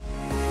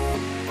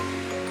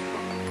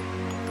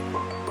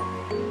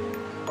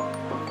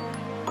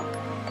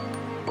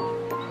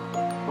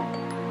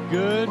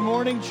Good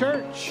morning,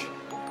 church.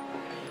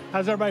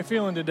 How's everybody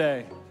feeling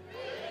today?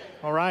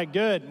 All right,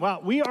 good.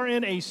 Well, we are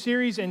in a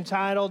series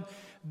entitled,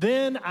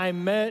 Then I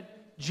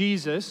Met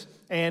Jesus,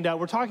 and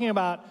we're talking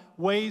about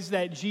ways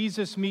that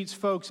Jesus meets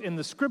folks in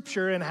the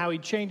scripture and how he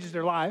changes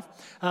their life.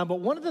 But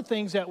one of the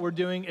things that we're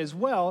doing as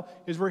well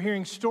is we're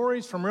hearing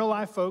stories from real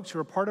life folks who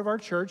are part of our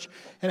church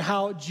and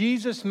how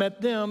Jesus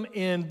met them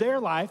in their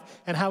life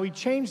and how he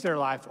changed their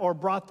life or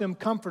brought them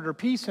comfort or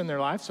peace in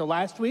their life. So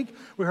last week,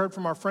 we heard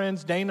from our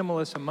friends Dana,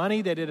 Melissa,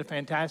 Money. They did a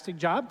fantastic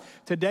job.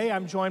 Today,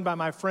 I'm joined by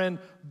my friend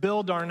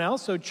Bill Darnell.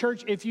 So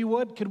church, if you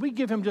would, could we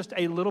give him just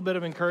a little bit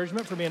of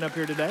encouragement for being up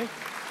here today?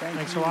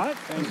 Thanks a lot.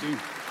 Thank you.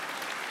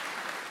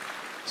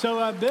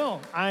 So,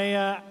 Bill,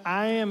 I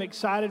am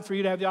excited for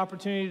you to have the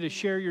opportunity to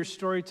share your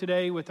story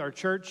today with our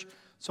church.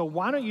 So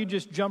why don't you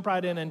just jump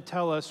right in and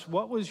tell us,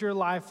 what was your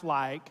life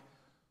like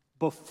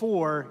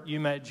before you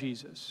met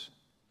Jesus?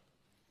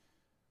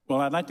 Well,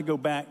 I'd like to go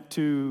back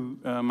to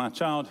my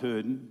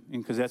childhood,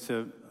 because that's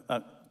a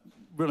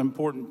real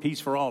important piece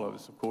for all of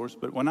us, of course.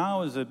 But when I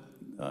was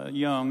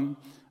young,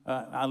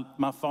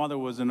 my father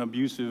was an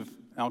abusive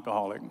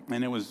alcoholic,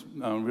 and it was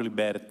really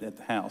bad at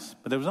the house.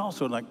 But there was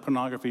also like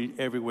pornography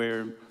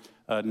everywhere,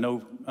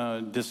 no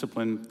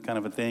discipline kind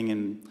of a thing.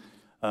 And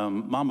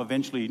Mom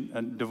eventually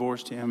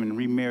divorced him and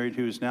remarried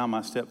who is now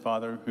my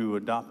stepfather, who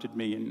adopted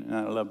me and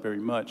I love very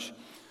much.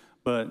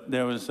 But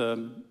there was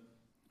a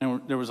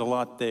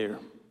lot there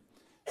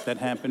that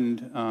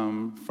happened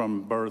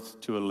from birth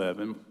to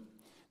 11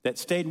 that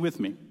stayed with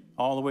me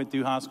all the way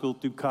through high school,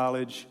 through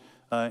college,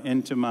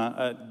 into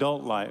my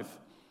adult life.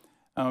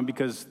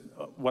 Because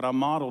what I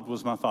modeled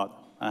was my father.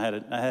 I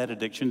had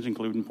addictions,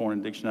 including porn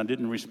addiction. I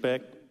didn't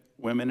respect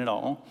women at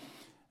all.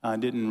 I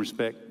didn't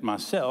respect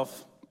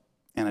myself,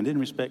 and I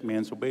didn't respect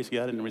men. So basically,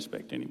 I didn't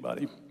respect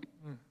anybody.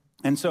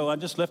 And so I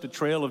just left a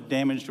trail of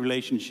damaged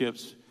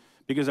relationships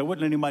because I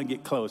wouldn't let anybody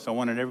get close. I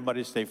wanted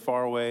everybody to stay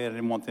far away. I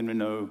didn't want them to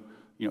know,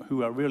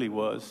 who I really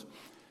was.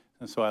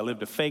 And so I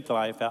lived a fake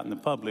life out in the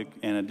public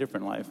and a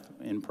different life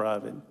in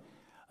private.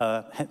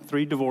 Had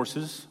 3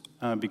 divorces.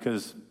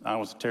 Because I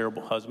was a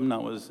terrible husband. I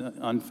was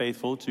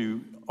unfaithful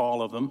to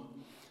all of them.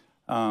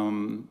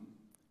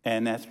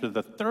 And after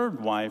the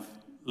 3rd wife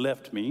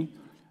left me,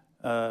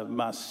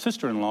 my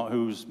sister-in-law,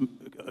 who's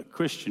a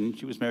Christian,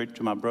 she was married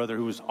to my brother,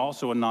 who was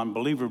also a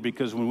non-believer,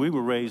 because when we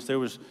were raised, there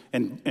was,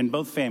 in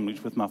both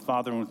families, with my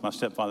father and with my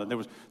stepfather,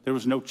 there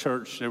was no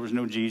church, there was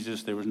no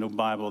Jesus, there was no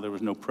Bible, there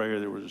was no prayer,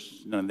 there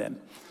was none of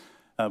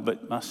that.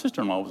 But my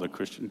sister-in-law was a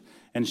Christian,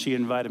 and she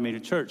invited me to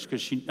church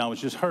because I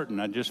was just hurting.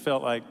 I just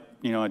felt like,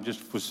 I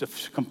just was a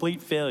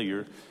complete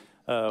failure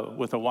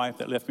with a wife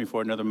that left me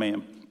for another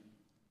man.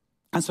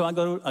 And so I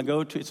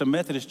go to, it's a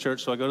Methodist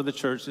church, so I go to the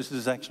church. This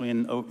is actually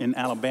in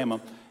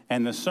Alabama.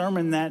 And the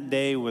sermon that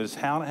day was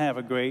how to have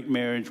a great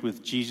marriage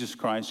with Jesus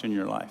Christ in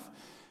your life.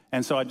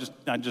 And so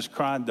I just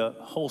cried the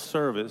whole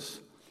service.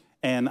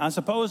 And I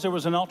suppose there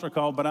was an altar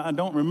call, but I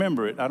don't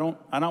remember it. I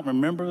don't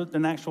remember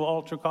an actual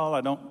altar call.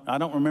 I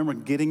don't remember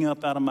getting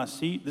up out of my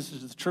seat. This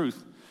is the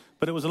truth.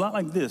 But it was a lot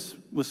like this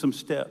with some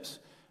steps.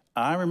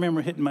 I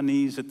remember hitting my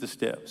knees at the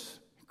steps,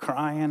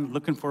 crying,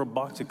 looking for a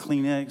box of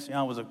Kleenex.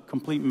 I was a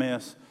complete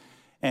mess.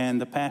 And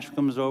the pastor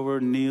comes over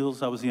and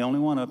kneels. I was the only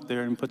one up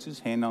there, and puts his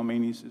hand on me,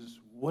 and he says,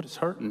 "What is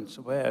hurting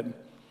so bad?"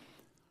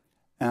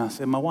 And I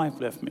said, "My wife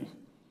left me."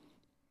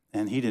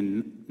 And he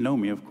didn't know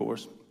me, of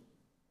course.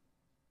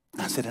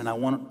 I said, "And I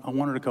want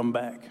her to come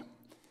back."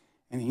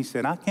 And he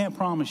said, "I can't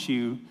promise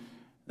you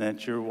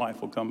that your wife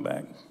will come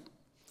back."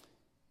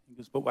 He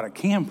goes, "But what I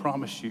can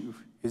promise you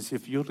is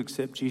if you'll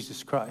accept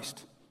Jesus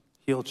Christ,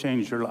 he'll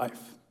change your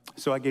life."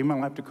 So I gave my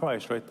life to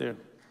Christ right there.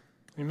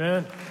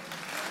 Amen.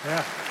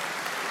 Yeah.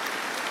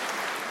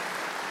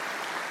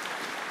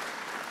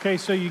 Okay,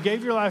 so you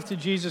gave your life to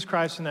Jesus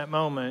Christ in that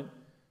moment,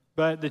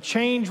 but the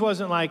change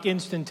wasn't like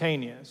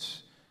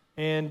instantaneous.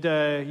 And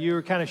you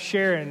were kind of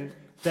sharing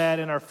that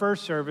in our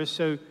first service.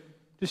 So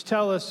just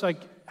tell us,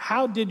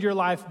 how did your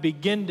life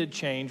begin to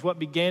change? What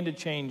began to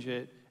change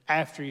it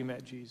after you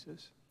met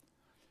Jesus?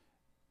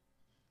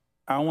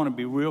 I want to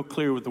be real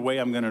clear with the way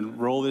I'm going to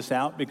roll this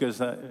out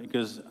because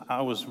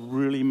I was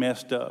really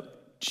messed up.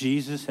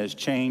 Jesus has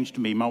changed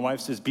me. My wife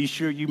says, "Be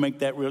sure you make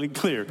that really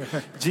clear."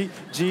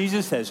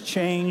 Jesus has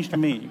changed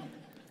me.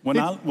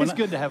 It's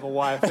good to have a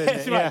wife, isn't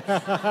it? Right.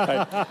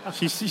 Yeah. Right.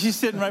 She's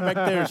sitting right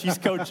back there. She's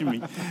coaching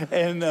me,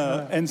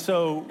 and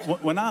so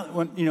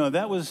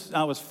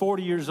I was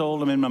 40 years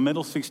old. I'm in my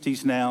middle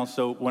 60s now.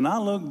 So when I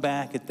look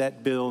back at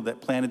that Bill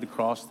that planted the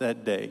cross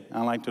that day,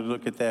 I like to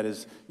look at that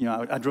as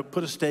I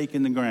put a stake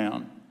in the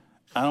ground.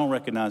 I don't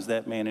recognize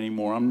that man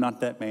anymore. I'm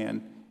not that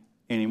man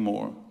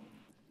anymore.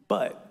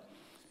 But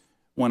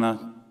when I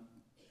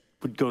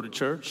would go to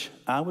church,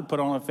 I would put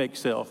on a fake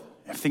self.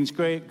 Everything's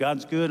great.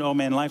 God's good. Oh,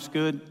 man, life's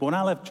good. But when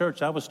I left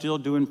church, I was still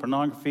doing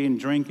pornography and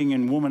drinking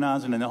and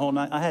womanizing and the whole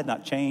night. I had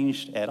not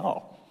changed at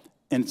all.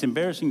 And it's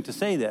embarrassing to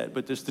say that,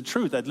 but it's the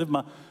truth. I'd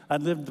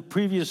lived the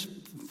previous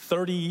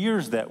 30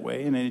 years that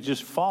way, and it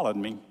just followed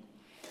me.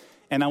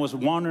 And I was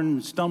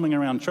wandering, stumbling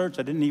around church.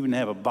 I didn't even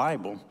have a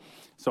Bible.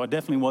 So I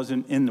definitely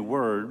wasn't in the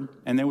Word.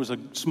 And there was a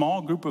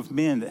small group of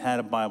men that had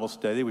a Bible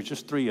study. There was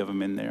just 3 of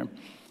them in there.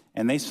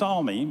 And they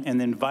saw me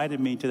and invited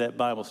me to that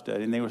Bible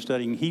study. And they were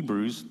studying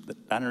Hebrews.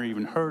 I never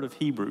even heard of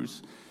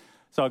Hebrews.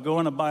 So I go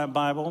in to buy a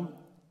Bible,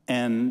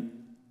 and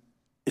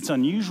it's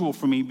unusual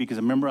for me because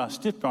I remember I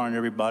stiff-armed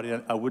everybody.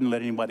 I wouldn't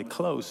let anybody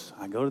close.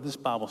 I go to this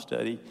Bible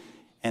study,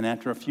 and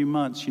after a few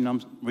months,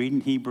 I'm reading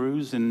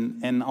Hebrews,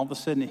 and all of a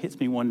sudden it hits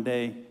me one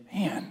day,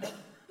 man,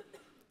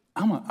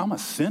 I'm a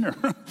sinner.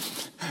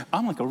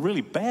 I'm like a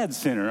really bad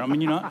sinner.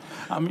 That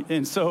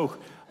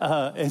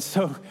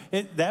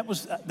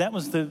was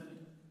the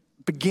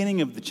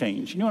beginning of the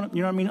change. You know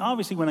what I mean?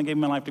 Obviously, when I gave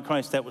my life to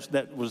Christ, that was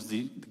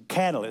the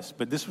catalyst.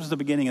 But this was the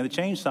beginning of the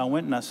change. So I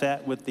went and I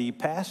sat with the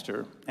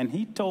pastor, and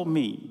he told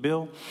me,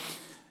 Bill,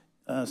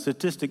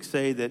 statistics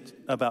say that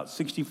about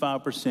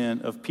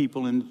 65% of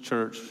people in the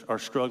church are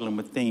struggling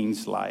with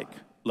things like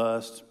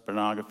lust,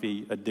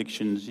 pornography,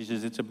 addictions. He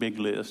says it's a big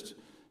list.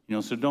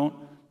 So don't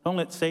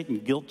let Satan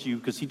guilt you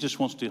because he just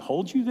wants to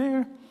hold you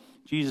there.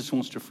 Jesus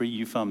wants to free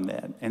you from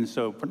that. And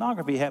so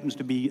pornography happens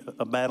to be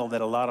a battle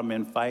that a lot of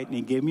men fight. And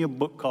he gave me a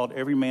book called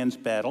Every Man's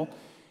Battle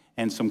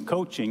and some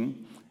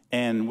coaching.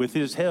 And with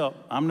his help,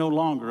 I'm no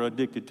longer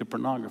addicted to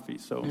pornography.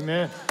 So,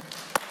 amen.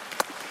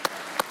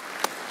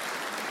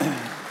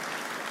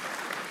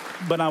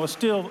 But I was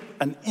still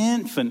an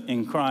infant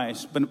in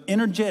Christ, but an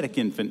energetic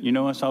infant,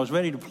 So I was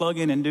ready to plug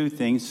in and do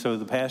things. So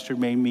the pastor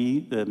made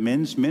me the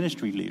men's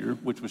ministry leader,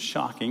 which was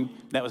shocking.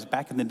 That was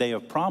back in the day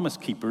of Promise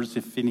Keepers,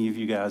 if any of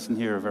you guys in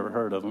here have ever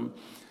heard of them.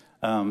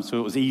 So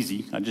it was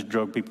easy. I just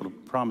drug people to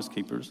Promise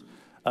Keepers.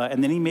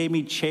 And then he made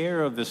me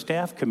chair of the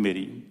staff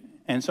committee.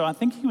 And so I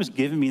think he was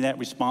giving me that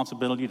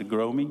responsibility to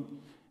grow me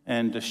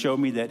and to show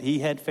me that he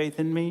had faith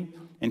in me,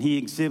 and he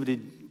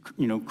exhibited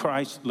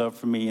Christ's love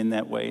for me in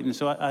that way. And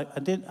so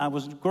I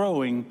was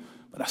growing,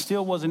 but I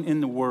still wasn't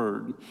in the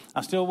Word.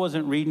 I still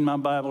wasn't reading my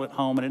Bible at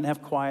home. I didn't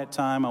have quiet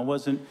time. I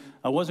wasn't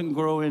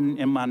growing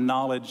in my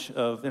knowledge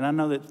of, and I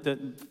know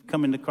that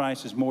coming to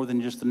Christ is more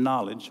than just the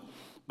knowledge,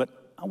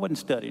 but I wasn't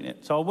studying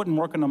it. So I wasn't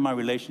working on my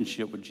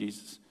relationship with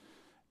Jesus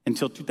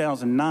until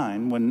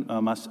 2009 when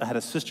I had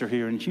a sister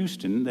here in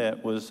Houston that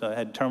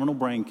had terminal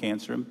brain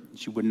cancer.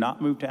 She would not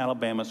move to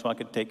Alabama so I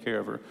could take care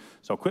of her.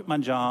 So I quit my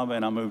job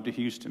and I moved to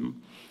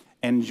Houston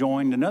and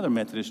joined another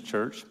Methodist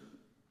church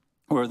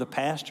where the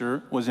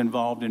pastor was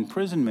involved in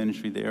prison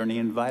ministry there, and he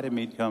invited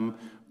me to become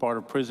part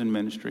of prison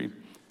ministry.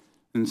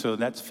 And so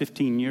that's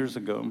 15 years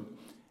ago.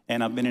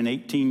 And I've been in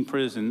 18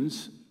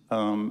 prisons.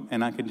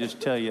 And I can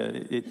just tell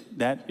you,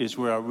 that is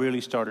where I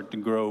really started to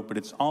grow. But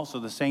it's also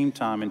the same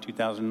time in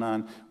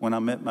 2009 when I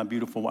met my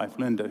beautiful wife,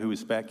 Linda, who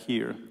is back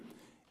here.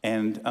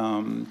 And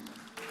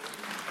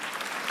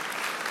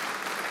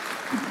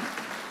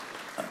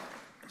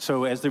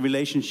so as the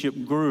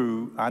relationship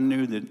grew, I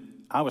knew that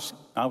I was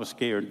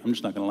scared. I'm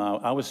just not going to lie.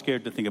 I was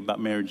scared to think about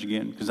marriage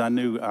again because I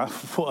knew I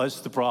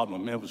was the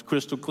problem. It was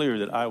crystal clear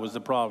that I was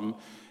the problem.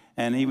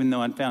 And even though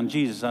I'd found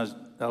Jesus,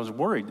 I was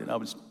worried that I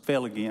would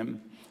fail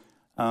again.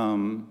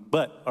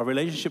 But our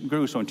relationship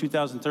grew. So in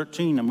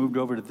 2013, I moved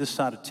over to this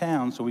side of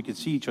town so we could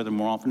see each other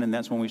more often, and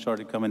that's when we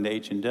started coming to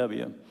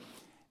H&W.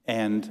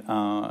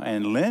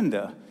 And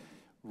Linda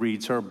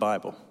reads her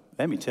Bible.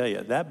 Let me tell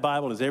you, that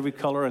Bible is every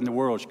color in the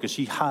world because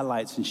she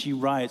highlights and she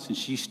writes and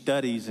she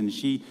studies, and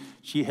she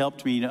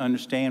helped me to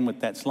understand what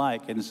that's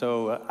like. And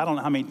so I don't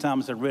know how many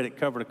times I read it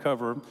cover to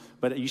cover,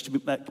 but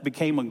that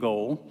became a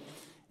goal.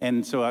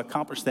 And so I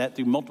accomplished that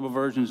through multiple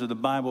versions of the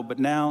Bible, but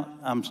now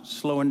I'm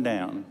slowing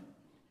down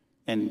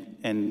and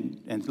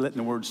letting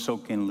the words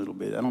soak in a little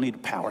bit. I don't need to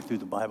power through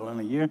the Bible in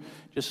a year,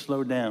 just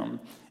slow down.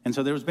 And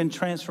so there's been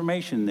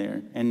transformation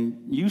there.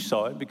 And you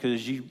saw it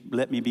because you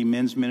let me be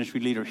men's ministry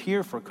leader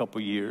here for a couple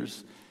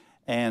years.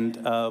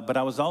 But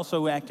I was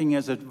also acting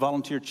as a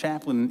volunteer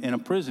chaplain in a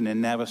prison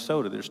in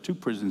Navasota. There's 2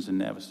 prisons in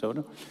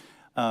Navasota.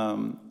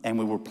 And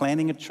we were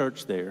planning a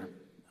church there.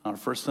 Our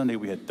first Sunday,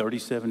 we had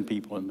 37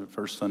 people in the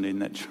first Sunday in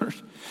that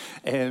church.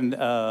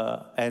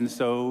 And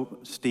so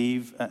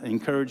Steve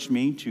encouraged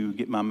me to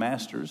get my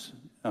master's,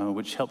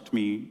 which helped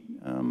me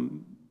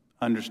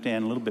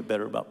understand a little bit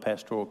better about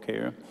pastoral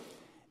care,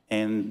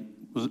 and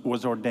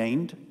was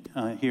ordained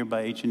here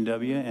by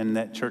H&W, and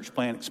that church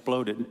plant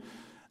exploded.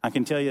 I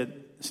can tell you,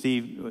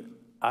 Steve,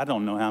 I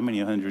don't know how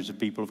many hundreds of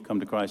people have come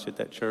to Christ at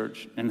that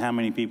church and how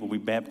many people we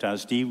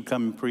baptized. Steve would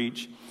come and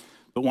preach.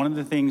 But one of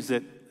the things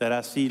that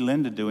I see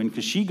Linda doing,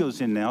 because she goes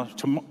in now,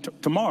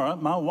 tomorrow,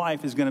 my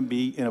wife is going to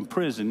be in a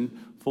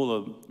prison full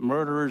of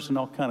murderers and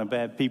all kind of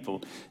bad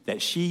people,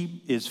 that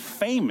she is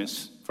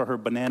famous for her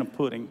banana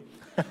pudding.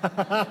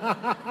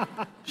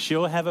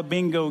 She'll have a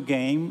bingo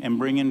game and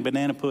bring in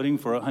banana pudding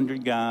for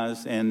 100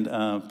 guys, and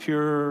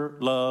pure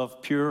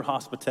love, pure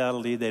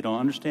hospitality. They don't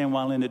understand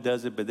why Linda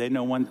does it, but they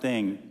know one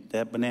thing,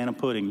 that banana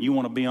pudding. You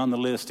want to be on the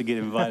list to get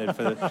invited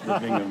for the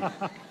bingo.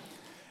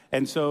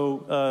 And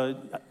so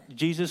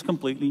Jesus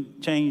completely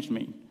changed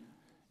me,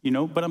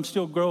 but I'm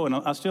still growing.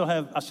 I still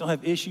have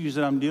issues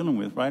that I'm dealing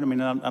with, right? I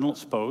mean, I don't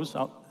suppose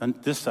on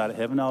this side of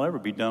heaven I'll ever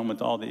be done with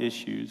all the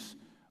issues,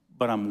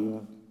 but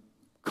I'm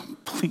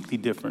completely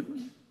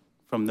different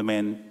from the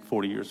man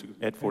 40 years ago,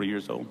 at 40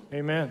 years old.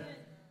 Amen.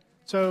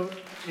 So,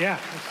 yeah,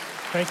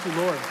 thank you,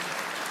 Lord.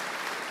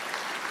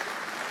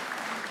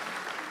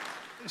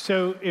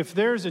 So if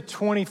there's a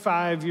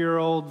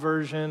 25-year-old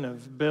version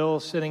of Bill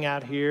sitting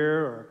out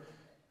here,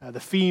 or the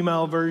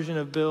female version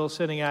of Bill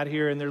sitting out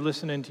here, and they're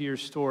listening to your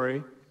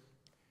story,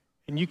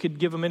 and you could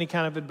give them any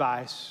kind of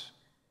advice,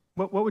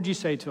 what would you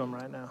say to them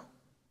right now?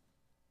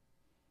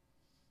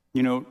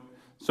 You know,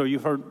 so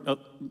you've heard a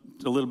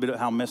little bit of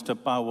how messed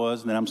up I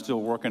was, and that I'm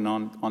still working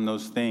on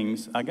those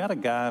things. I got a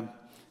guy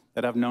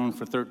that I've known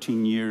for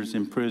 13 years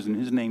in prison.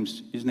 His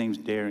name's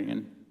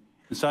Darian.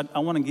 And so I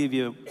want to give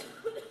you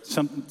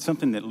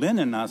something that Lynn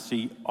and I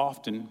see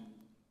often,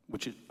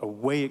 which is a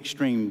way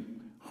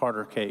extreme,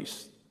 harder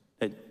case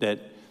that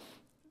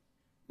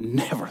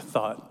never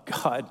thought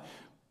God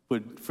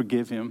would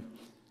forgive him.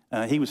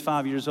 He was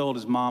 5 years old.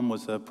 His mom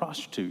was a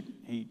prostitute.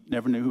 He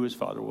never knew who his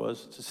father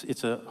was.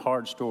 It's a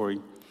hard story.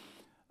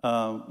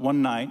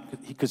 One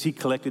night, because he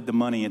collected the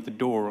money at the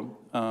door,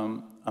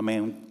 a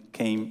man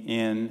came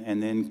in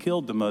and then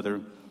killed the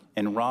mother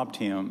and robbed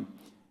him.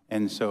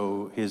 And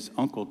so his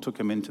uncle took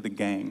him into the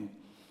gang.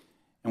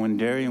 And when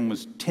Darian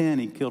was 10,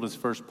 he killed his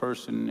first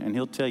person. And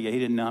he'll tell you he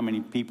didn't know how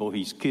many people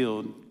he's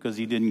killed because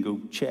he didn't go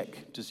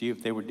check to see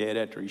if they were dead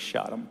after he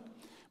shot them.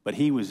 But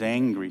he was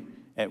angry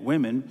at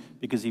women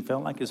because he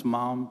felt like his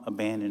mom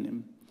abandoned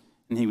him.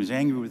 And he was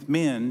angry with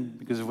men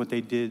because of what they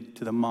did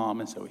to the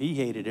mom. And so he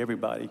hated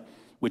everybody,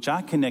 which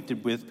I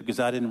connected with because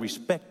I didn't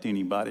respect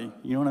anybody.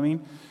 You know what I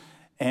mean?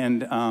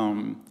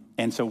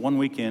 And so one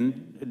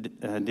weekend,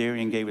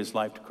 Darian gave his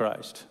life to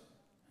Christ.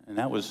 And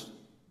that was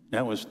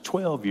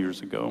 12 years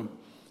ago.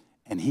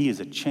 And he is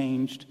a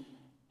changed.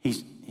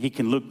 He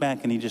can look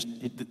back and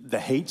the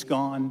hate's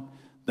gone.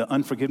 The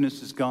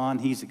unforgiveness is gone.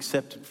 He's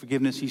accepted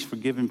forgiveness. He's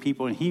forgiven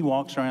people. And he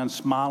walks around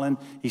smiling.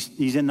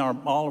 He's in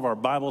all of our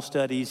Bible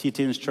studies. He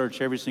attends church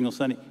every single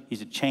Sunday.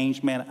 He's a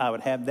changed man. I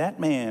would have that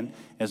man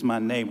as my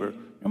neighbor,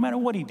 no matter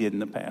what he did in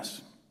the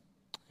past.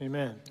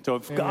 Amen. So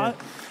if God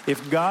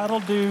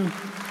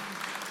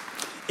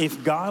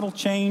will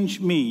change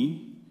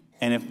me,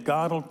 and if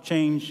God will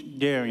change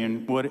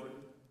Darian,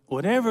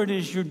 whatever it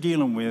is you're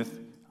dealing with,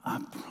 I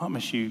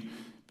promise you,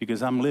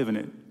 because I'm living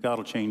it, God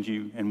will change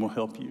you and will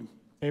help you.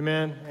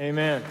 Amen.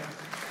 Amen.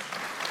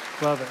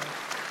 Love it.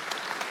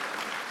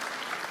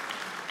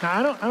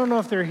 Now, I don't know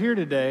if they're here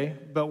today,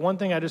 but one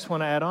thing I just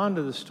want to add on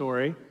to the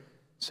story.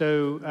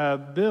 So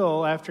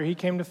Bill, after he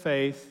came to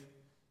faith,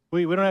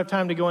 we don't have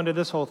time to go into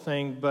this whole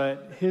thing,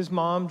 but his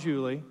mom,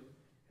 Julie,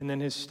 and then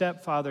his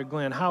stepfather,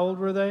 Glenn, how old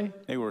were they?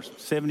 They were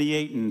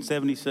 78 and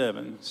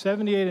 77.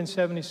 78 and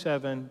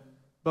 77,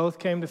 both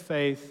came to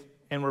faith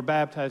and were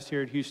baptized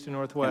here at Houston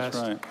Northwest.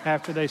 That's right.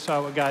 After they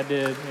saw what God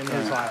did in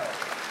his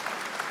life.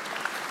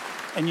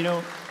 And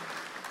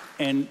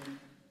and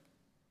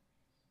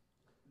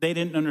they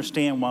didn't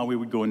understand why we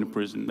would go into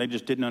prison. They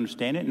just didn't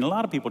understand it, and a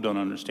lot of people don't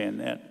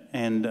understand that.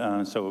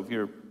 And so if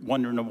you're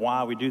wondering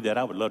why we do that,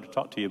 I would love to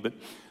talk to you.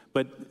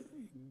 But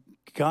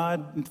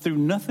God, through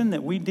nothing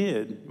that we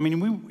did,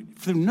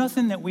 through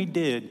nothing that we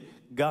did,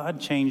 God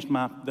changed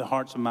the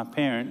hearts of my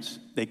parents.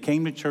 They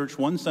came to church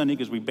one Sunday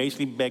because we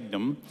basically begged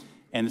them.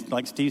 And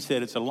like Steve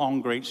said, it's a long,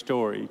 great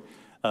story.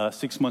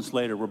 6 months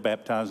later, we're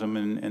baptizing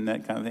them and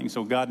that kind of thing.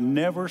 So God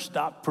never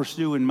stopped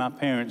pursuing my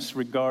parents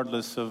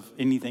regardless of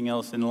anything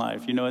else in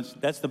life. You know,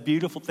 that's the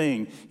beautiful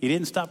thing. He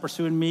didn't stop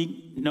pursuing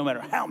me no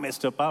matter how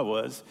messed up I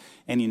was,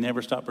 and he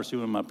never stopped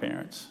pursuing my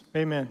parents.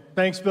 Amen.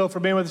 Thanks, Bill, for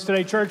being with us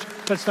today, church.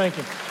 Let's thank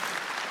him.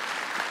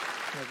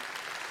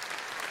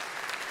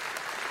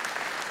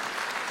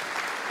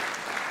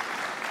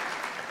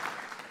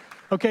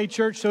 Okay,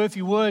 church, so if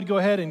you would, go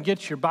ahead and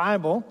get your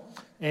Bible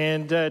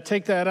and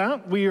take that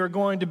out. We are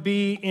going to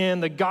be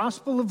in the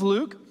Gospel of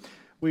Luke.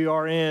 We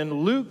are in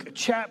Luke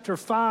chapter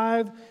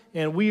 5,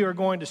 and we are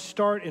going to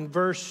start in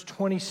verse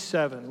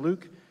 27.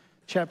 Luke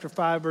chapter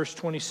 5, verse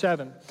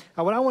 27.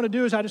 Now, what I want to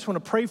do is I just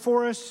want to pray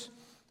for us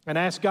and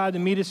ask God to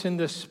meet us in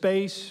this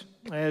space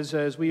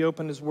as we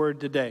open his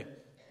word today.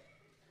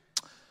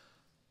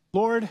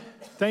 Lord,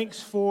 thanks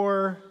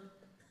for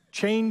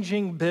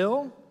changing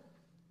Bill,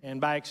 and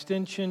by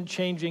extension,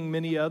 changing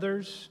many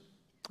others.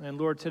 And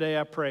Lord, today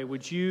I pray,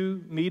 would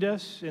you meet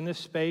us in this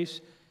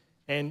space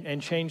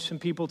and change some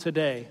people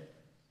today?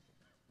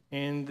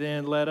 And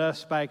then let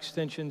us, by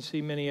extension,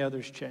 see many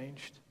others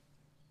changed.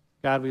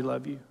 God, we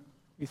love you.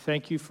 We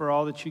thank you for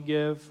all that you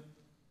give,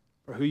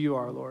 for who you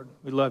are, Lord.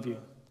 We love you.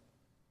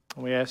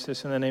 And we ask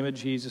this in the name of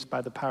Jesus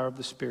by the power of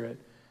the Spirit.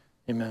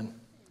 Amen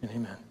and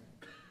amen.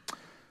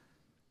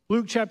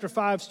 Luke chapter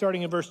 5,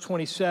 starting in verse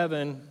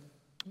 27,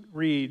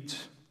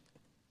 reads,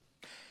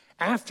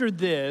 "After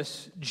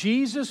this,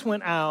 Jesus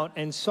went out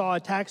and saw a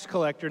tax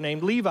collector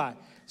named Levi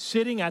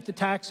sitting at the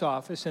tax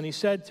office, and he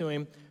said to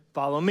him,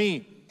 'Follow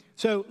me.'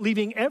 So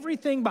leaving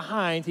everything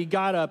behind, he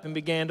got up and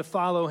began to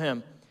follow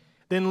him.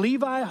 Then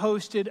Levi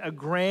hosted a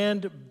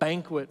grand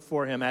banquet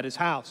for him at his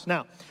house.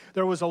 Now,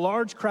 there was a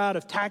large crowd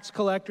of tax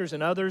collectors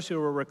and others who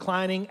were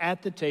reclining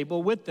at the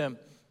table with them.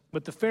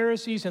 But the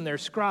Pharisees and their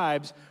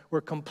scribes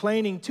were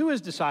complaining to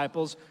his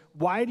disciples,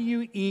 "Why do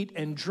you eat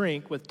and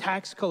drink with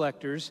tax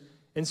collectors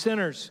and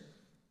sinners?"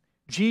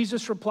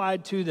 Jesus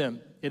replied to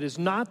them, "It is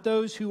not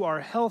those who are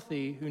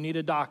healthy who need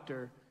a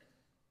doctor,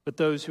 but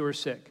those who are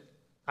sick.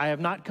 I have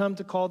not come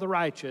to call the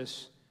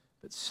righteous,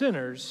 but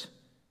sinners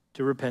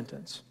to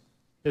repentance."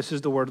 This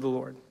is the word of the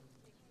Lord.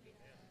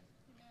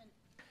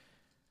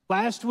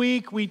 Last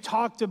week, we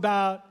talked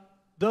about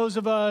those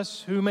of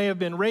us who may have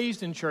been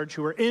raised in church,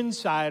 who are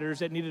insiders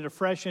that needed a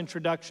fresh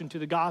introduction to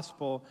the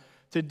gospel.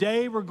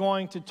 Today, we're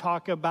going to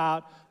talk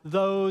about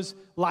those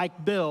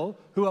like Bill,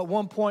 who at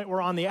one point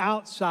were on the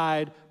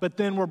outside, but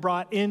then were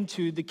brought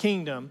into the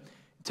kingdom.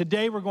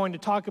 Today, we're going to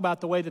talk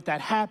about the way that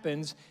that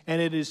happens,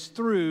 and it is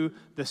through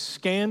the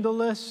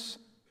scandalous,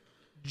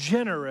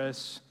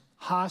 generous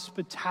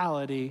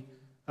hospitality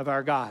of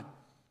our God.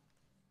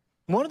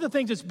 One of the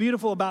things that's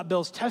beautiful about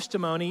Bill's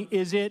testimony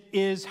is it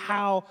is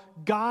how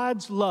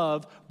God's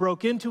love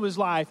broke into his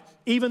life,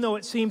 even though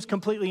it seems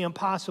completely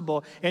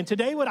impossible. And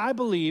today what I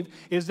believe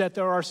is that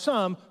there are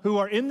some who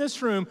are in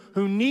this room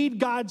who need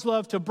God's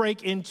love to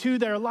break into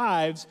their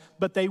lives,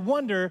 but they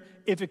wonder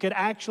if it could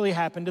actually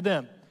happen to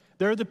them.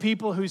 They're the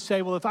people who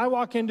say, well, if I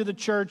walk into the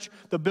church,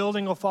 the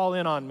building will fall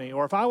in on me.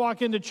 Or if I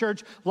walk into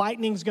church,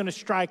 lightning's going to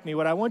strike me.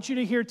 What I want you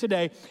to hear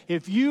today,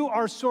 if you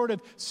are sort of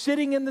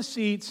sitting in the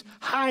seats,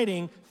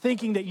 hiding,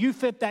 thinking that you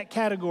fit that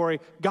category,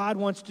 God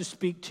wants to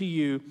speak to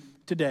you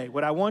today.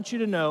 What I want you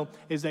to know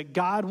is that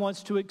God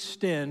wants to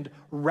extend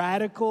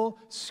radical,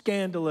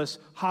 scandalous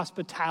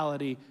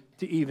hospitality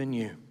to even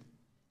you.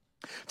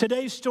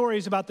 Today's story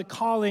is about the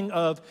calling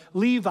of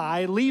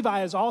Levi.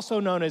 Levi is also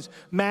known as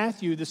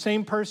Matthew, the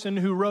same person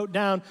who wrote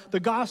down the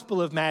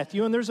Gospel of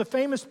Matthew. And there's a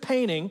famous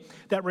painting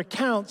that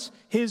recounts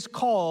his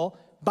call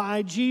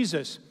by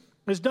Jesus.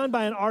 It was done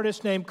by an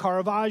artist named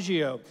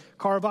Caravaggio.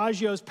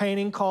 Caravaggio's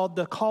painting, called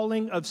The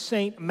Calling of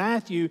St.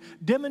 Matthew,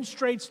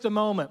 demonstrates the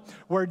moment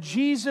where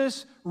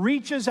Jesus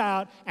reaches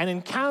out and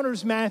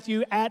encounters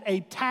Matthew at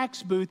a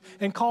tax booth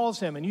and calls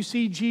him. And you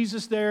see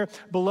Jesus there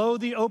below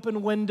the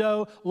open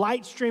window,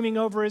 light streaming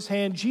over his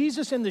hand,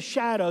 Jesus in the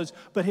shadows,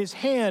 but his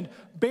hand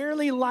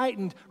barely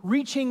lightened,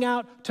 reaching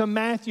out to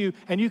Matthew.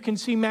 And you can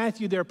see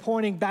Matthew there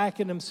pointing back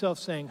at himself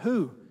saying,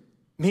 "Who?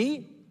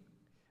 Me?"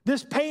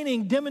 This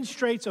painting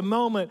demonstrates a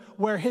moment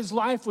where his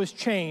life was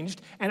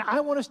changed, and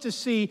I want us to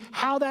see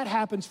how that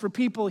happens for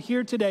people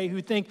here today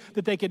who think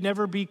that they could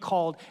never be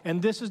called.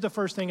 And this is the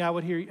first thing I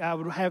would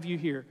have you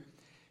hear,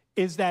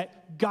 is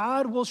that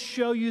God will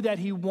show you that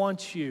he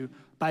wants you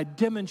by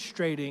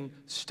demonstrating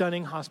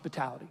stunning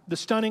hospitality, the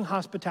stunning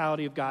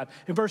hospitality of God.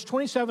 In verse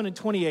 27 and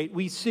 28,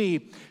 we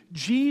see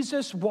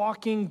Jesus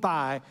walking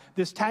by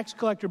this tax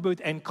collector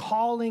booth and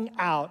calling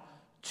out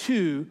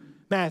to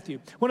Matthew.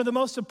 One of the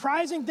most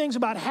surprising things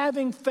about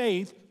having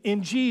faith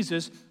in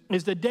Jesus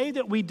is the day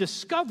that we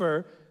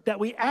discover that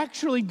we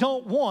actually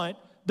don't want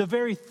the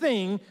very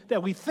thing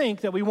that we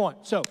think that we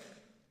want. So,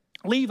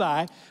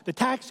 Levi, the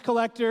tax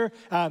collector,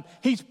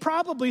 he's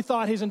probably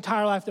thought his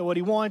entire life that what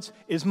he wants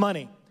is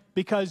money.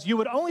 Because you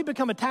would only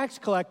become a tax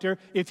collector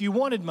if you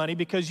wanted money,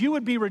 because you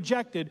would be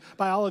rejected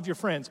by all of your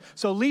friends.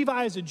 So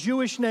Levi is a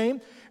Jewish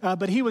name,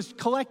 but he was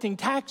collecting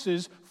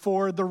taxes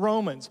for the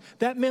Romans.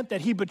 That meant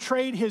that he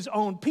betrayed his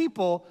own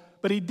people,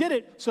 but he did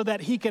it so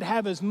that he could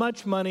have as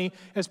much money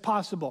as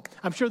possible.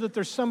 I'm sure that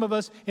there's some of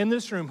us in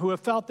this room who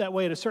have felt that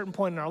way at a certain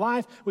point in our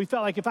life. We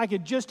felt like if I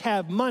could just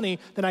have money,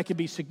 then I could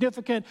be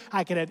significant,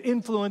 I could have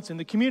influence in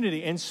the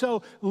community. And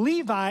so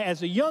Levi,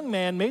 as a young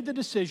man, made the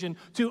decision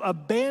to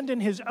abandon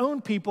his own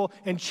people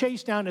and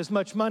chase down as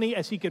much money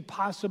as he could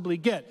possibly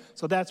get.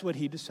 So that's what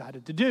he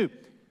decided to do.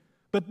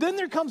 But then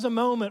there comes a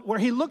moment where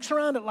he looks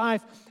around at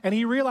life and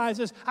he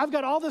realizes, I've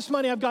got all this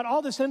money, I've got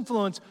all this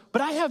influence,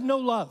 but I have no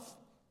love.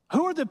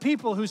 Who are the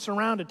people who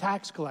surround a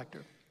tax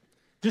collector?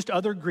 Just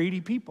other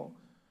greedy people.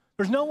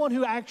 There's no one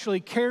who actually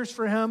cares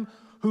for him,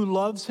 who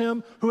loves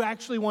him, who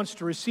actually wants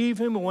to receive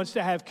him, who wants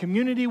to have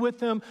community with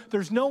him.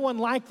 There's no one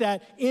like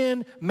that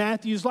in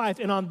Matthew's life.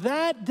 And on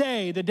that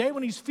day, the day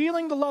when he's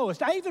feeling the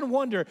lowest, I even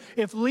wonder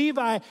if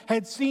Levi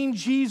had seen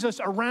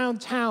Jesus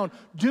around town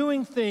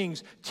doing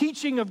things,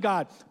 teaching of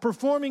God,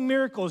 performing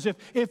miracles,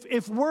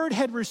 if word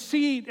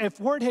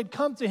had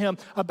come to him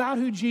about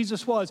who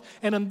Jesus was.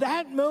 And in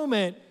that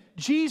moment,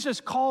 Jesus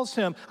calls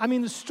him. I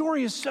mean, the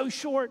story is so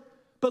short,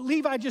 but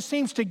Levi just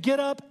seems to get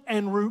up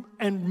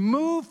and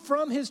move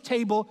from his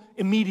table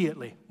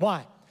immediately.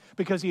 Why?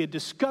 Because he had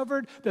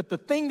discovered that the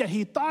thing that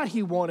he thought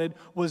he wanted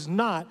was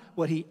not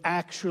what he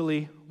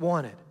actually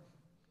wanted.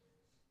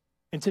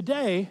 And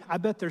today, I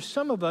bet there's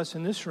some of us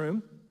in this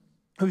room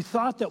who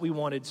thought that we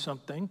wanted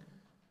something,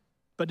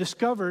 but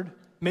discovered,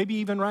 maybe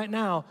even right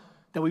now,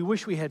 that we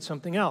wish we had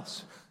something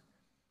else.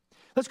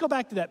 Let's go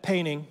back to that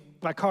painting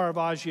by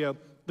Caravaggio,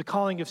 The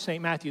Calling of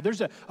St. Matthew.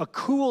 There's a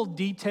cool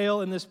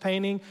detail in this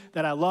painting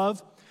that I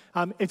love.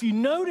 If you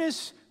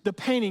notice the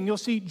painting, you'll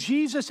see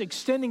Jesus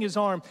extending his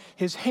arm,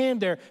 his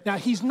hand there. Now,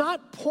 he's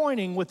not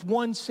pointing with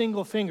one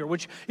single finger,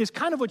 which is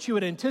kind of what you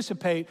would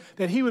anticipate,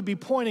 that he would be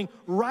pointing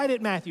right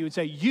at Matthew and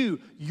say,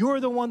 you're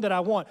the one that I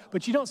want.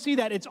 But you don't see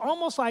that. It's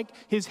almost like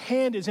his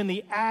hand is in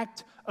the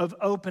act of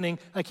opening,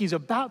 like he's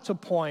about to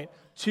point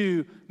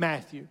to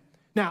Matthew.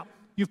 Now,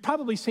 you've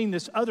probably seen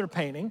this other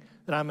painting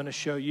that I'm going to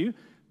show you.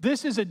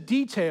 This is a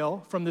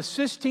detail from the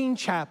Sistine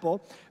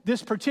Chapel.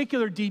 This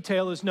particular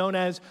detail is known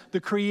as the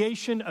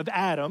creation of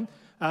Adam.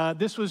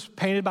 This was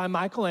painted by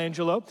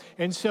Michelangelo.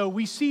 And so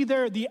we see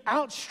there the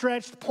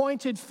outstretched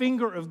pointed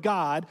finger of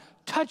God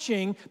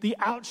touching the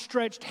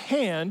outstretched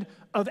hand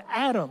of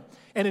Adam.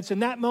 And it's in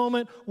that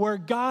moment where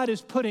God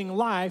is putting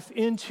life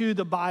into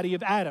the body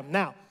of Adam.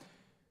 Now,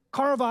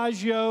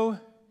 Caravaggio,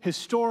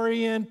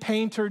 historian,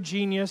 painter,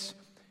 genius,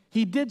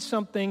 he did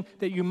something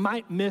that you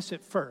might miss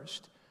at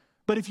first.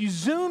 But if you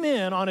zoom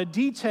in on a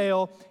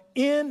detail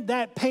in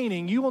that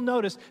painting, you will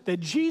notice that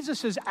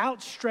Jesus'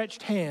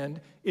 outstretched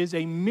hand is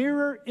a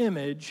mirror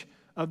image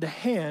of the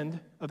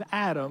hand of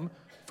Adam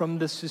from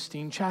the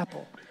Sistine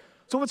Chapel.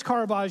 So what's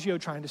Caravaggio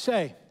trying to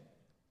say?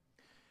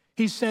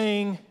 He's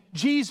saying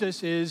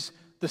Jesus is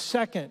the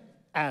second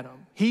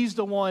Adam. He's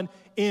the one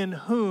in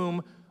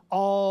whom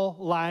all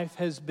life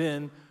has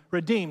been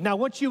redeemed. Now,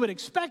 what you would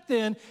expect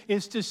then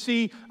is to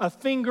see a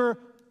finger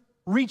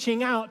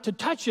reaching out to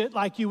touch it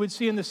like you would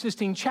see in the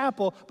Sistine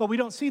Chapel, but we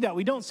don't see that.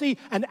 We don't see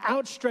an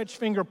outstretched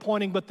finger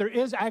pointing, but there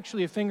is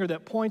actually a finger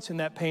that points in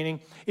that painting.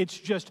 It's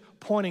just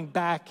pointing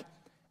back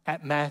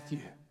at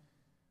Matthew,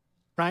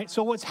 right?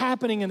 So what's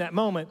happening in that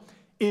moment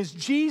is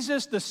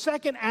Jesus, the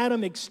second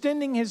Adam,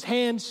 extending his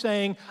hand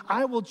saying,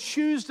 I will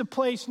choose the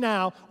place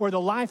now where the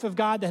life of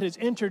God that has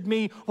entered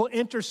me will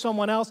enter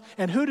someone else.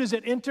 And who does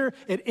it enter?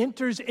 It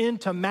enters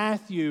into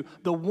Matthew.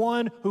 The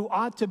one who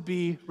ought to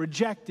be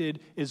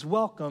rejected is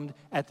welcomed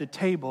at the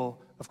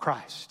table of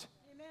Christ.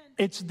 Amen.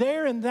 It's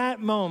there in that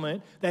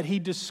moment that he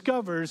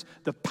discovers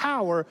the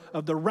power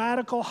of the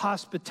radical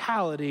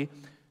hospitality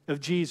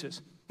of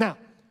Jesus. Now,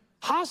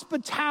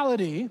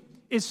 hospitality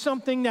is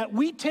something that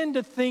we tend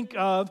to think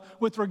of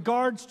with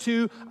regards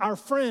to our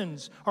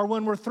friends or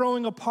when we're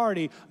throwing a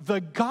party.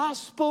 The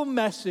gospel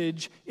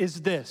message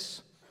is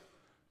this: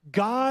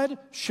 God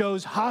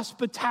shows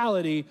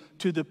hospitality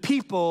to the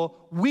people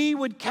we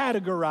would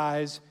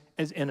categorize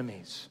as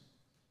enemies.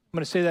 I'm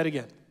going to say that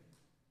again.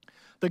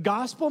 The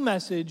gospel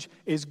message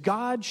is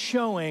God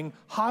showing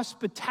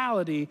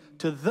hospitality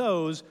to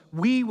those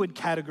we would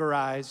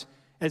categorize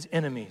as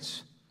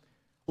enemies.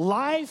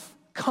 Life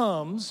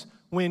comes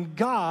when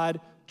God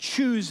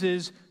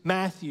chooses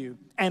Matthew.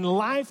 And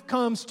life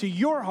comes to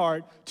your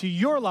heart, to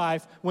your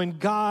life, when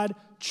God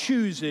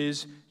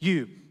chooses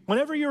you.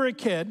 Whenever you were a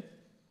kid,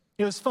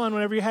 it was fun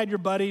whenever you had your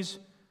buddies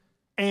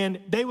and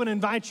they would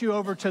invite you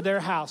over to their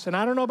house. And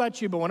I don't know about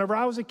you, but whenever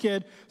I was a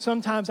kid,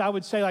 sometimes I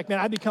would say, like, man,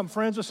 I'd become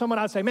friends with someone.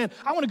 I'd say, man,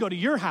 I want to go to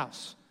your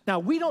house. Now,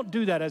 we don't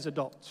do that as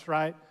adults,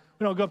 right?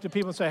 We don't go up to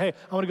people and say, hey,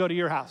 I want to go to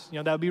your house. You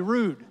know, that would be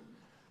rude.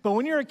 But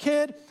when you're a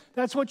kid,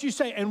 that's what you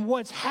say. And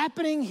what's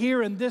happening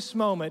here in this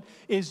moment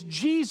is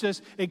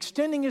Jesus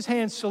extending his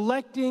hand,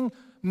 selecting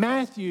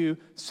Matthew,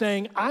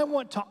 saying, I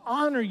want to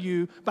honor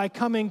you by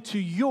coming to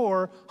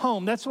your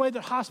home. That's the way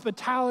that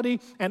hospitality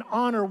and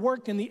honor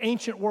worked in the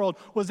ancient world,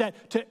 was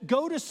that to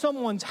go to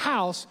someone's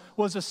house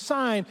was a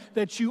sign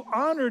that you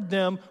honored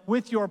them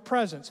with your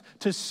presence.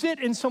 To sit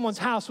in someone's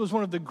house was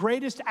one of the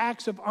greatest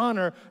acts of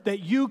honor that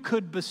you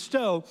could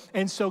bestow.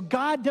 And so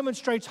God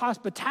demonstrates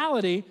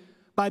hospitality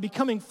by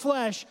becoming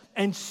flesh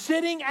and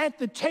sitting at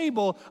the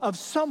table of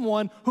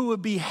someone who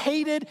would be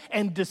hated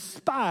and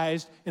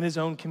despised in his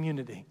own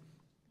community.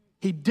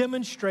 He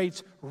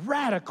demonstrates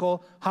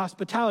radical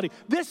hospitality.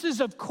 This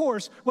is, of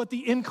course, what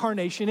the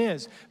incarnation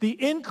is.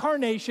 The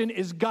incarnation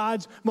is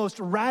God's most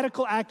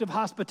radical act of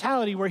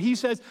hospitality, where he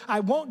says, I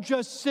won't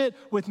just sit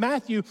with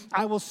Matthew,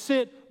 I will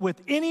sit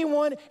with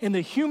anyone in the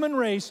human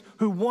race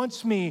who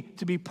wants me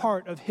to be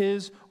part of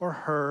his or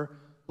her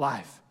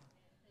life.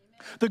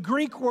 The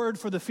Greek word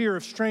for the fear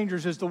of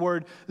strangers is the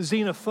word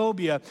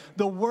xenophobia.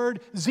 The word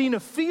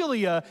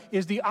xenophilia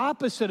is the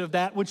opposite of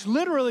that, which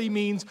literally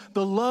means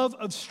the love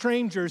of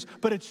strangers,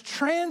 but it's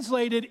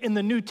translated in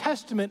the New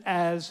Testament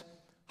as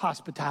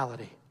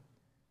hospitality.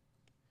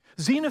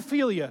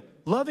 Xenophilia,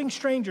 loving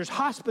strangers,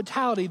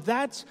 hospitality,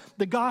 that's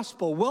the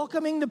gospel.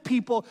 Welcoming the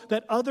people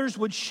that others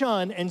would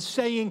shun and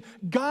saying,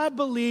 God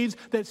believes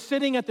that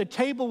sitting at the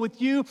table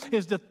with you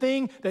is the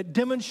thing that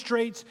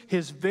demonstrates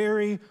his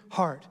very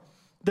heart.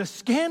 The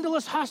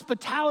scandalous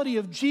hospitality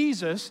of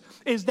Jesus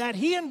is that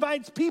he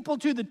invites people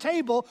to the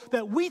table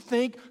that we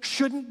think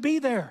shouldn't be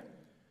there.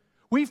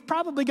 We've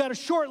probably got a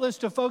short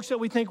list of folks that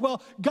we think,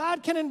 well,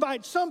 God can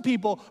invite some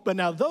people, but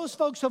now those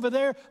folks over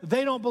there,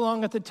 they don't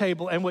belong at the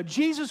table. And what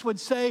Jesus would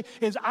say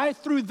is, I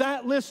threw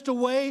that list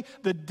away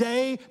the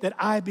day that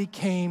I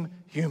became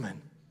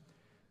human.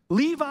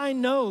 Levi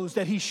knows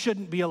that he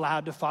shouldn't be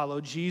allowed to follow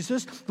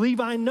Jesus.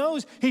 Levi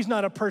knows he's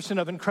not a person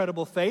of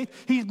incredible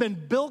faith. He's been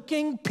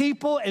bilking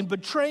people and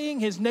betraying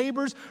his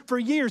neighbors for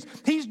years.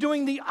 He's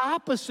doing the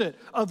opposite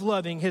of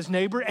loving his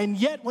neighbor, and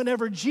yet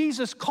whenever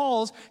Jesus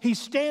calls, he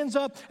stands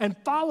up and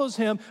follows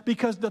him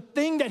because the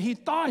thing that he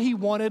thought he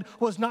wanted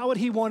was not what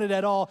he wanted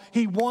at all.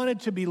 He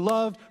wanted to be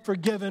loved,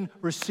 forgiven,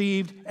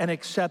 received, and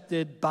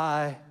accepted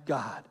by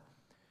God.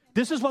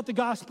 This is what the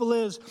gospel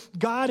is.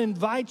 God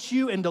invites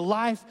you into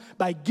life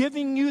by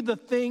giving you the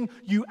thing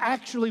you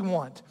actually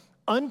want.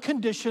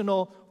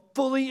 Unconditional,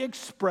 fully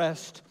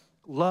expressed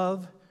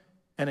love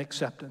and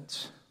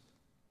acceptance.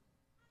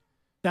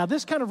 Now,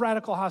 this kind of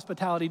radical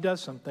hospitality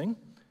does something.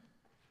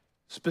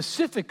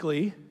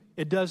 Specifically,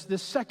 it does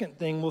this second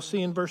thing we'll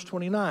see in verse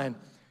 29.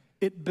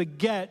 It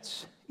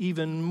begets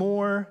even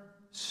more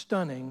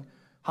stunning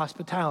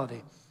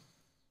hospitality.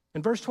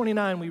 In verse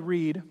 29, we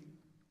read,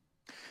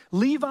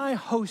 Levi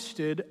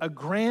hosted a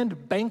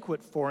grand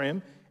banquet for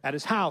him at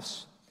his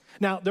house.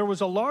 Now, there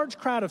was a large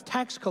crowd of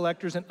tax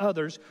collectors and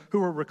others who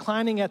were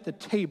reclining at the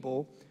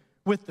table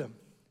with them.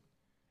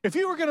 If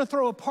you were going to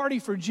throw a party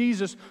for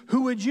Jesus,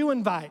 who would you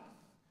invite?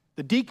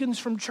 The deacons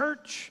from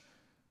church?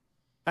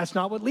 That's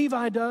not what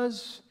Levi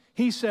does.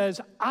 He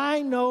says,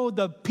 I know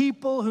the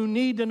people who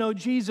need to know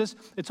Jesus.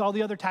 It's all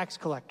the other tax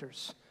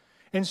collectors.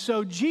 And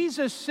so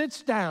Jesus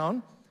sits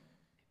down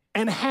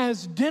and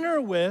has dinner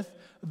with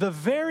the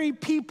very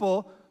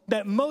people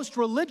that most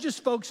religious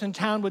folks in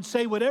town would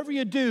say, whatever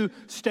you do,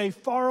 stay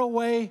far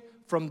away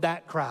from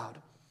that crowd.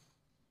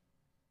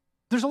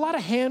 There's a lot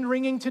of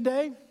hand-wringing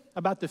today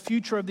about the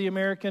future of the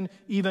American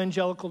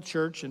evangelical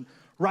church, and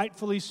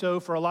rightfully so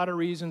for a lot of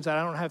reasons that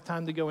I don't have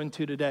time to go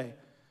into today.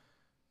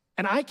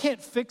 And I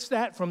can't fix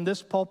that from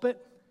this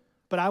pulpit,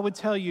 but I would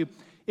tell you,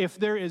 if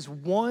there is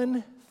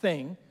one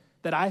thing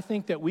that I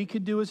think that we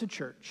could do as a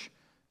church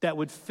that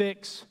would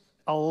fix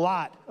a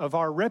lot of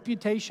our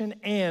reputation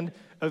and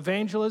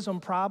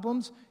evangelism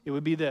problems, it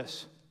would be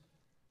this: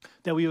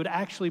 that we would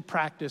actually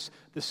practice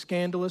the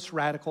scandalous,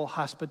 radical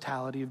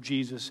hospitality of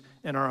Jesus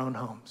in our own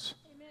homes.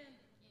 Amen.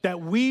 That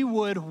we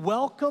would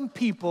welcome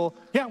people.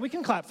 Yeah, we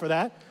can clap for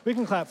that. We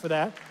can clap for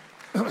that.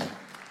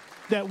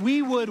 That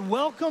we would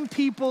welcome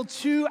people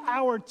to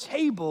our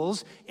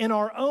tables in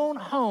our own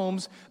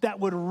homes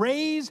that would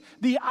raise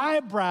the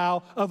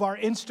eyebrow of our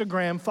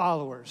Instagram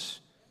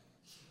followers.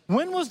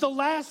 When was the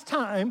last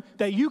time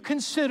that you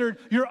considered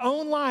your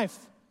own life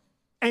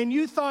and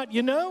you thought,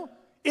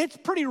 it's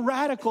pretty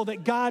radical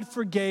that God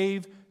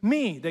forgave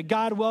me, that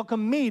God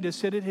welcomed me to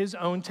sit at his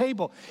own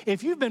table?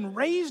 If you've been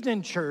raised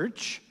in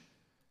church,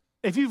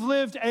 if you've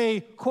lived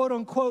a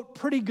quote-unquote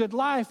pretty good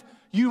life,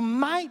 you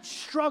might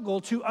struggle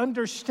to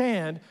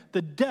understand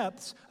the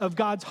depths of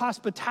God's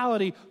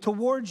hospitality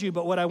towards you.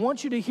 But what I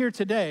want you to hear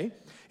today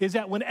is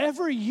that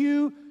whenever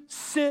you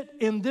sit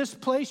in this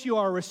place, you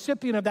are a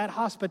recipient of that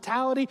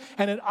hospitality,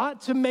 and it ought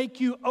to make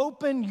you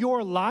open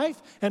your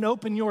life and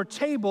open your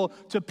table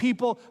to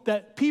people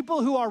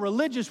who are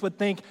religious would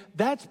think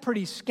that's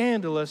pretty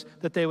scandalous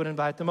that they would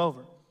invite them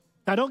over.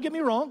 Now, don't get me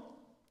wrong.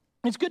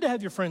 It's good to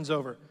have your friends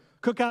over.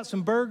 Cook out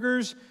some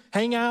burgers,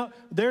 hang out,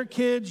 their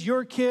kids,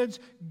 your kids,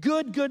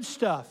 good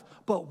stuff.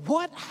 But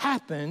what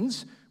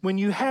happens when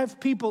you have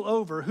people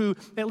over who,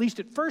 at least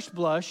at first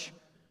blush,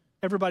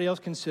 everybody else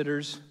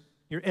considers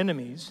your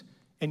enemies,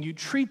 and you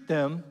treat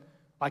them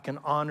like an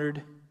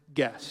honored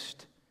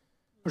guest?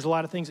 There's a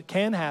lot of things that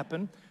can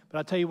happen, but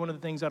I'll tell you one of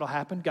the things that'll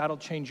happen. God will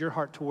change your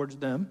heart towards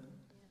them.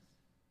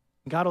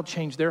 God will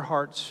change their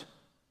hearts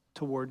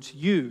towards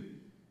you.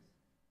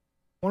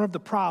 One of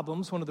the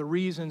problems, one of the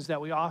reasons that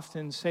we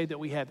often say that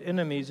we have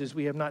enemies is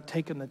we have not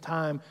taken the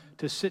time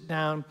to sit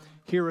down,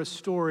 hear a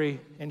story,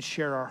 and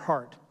share our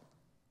heart.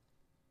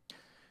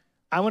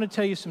 I want to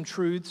tell you some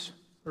truths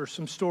or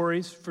some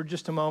stories for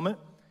just a moment.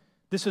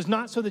 This is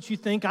not so that you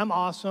think I'm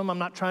awesome. I'm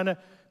not trying to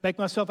make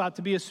myself out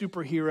to be a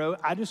superhero.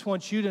 I just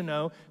want you to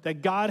know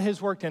that God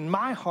has worked in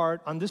my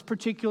heart on this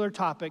particular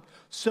topic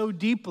so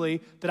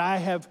deeply that I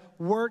have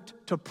worked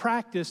to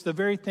practice the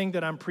very thing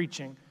that I'm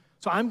preaching.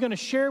 So I'm going to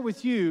share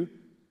with you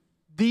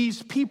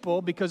these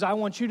people because I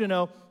want you to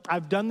know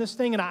I've done this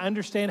thing and I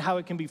understand how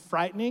it can be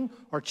frightening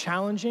or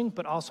challenging,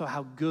 but also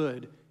how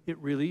good it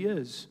really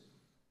is.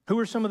 Who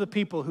are some of the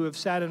people who have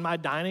sat in my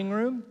dining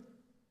room?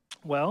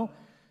 Well,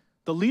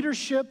 the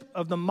leadership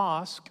of the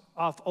mosque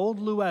off Old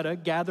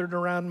Luetta gathered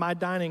around my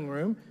dining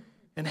room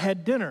and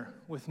had dinner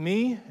with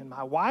me and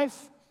my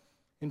wife,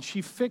 and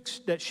she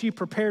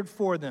prepared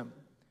for them.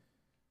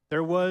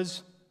 There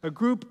was a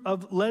group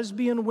of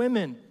lesbian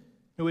women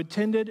who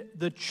attended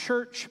the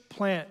church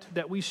plant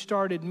that we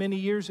started many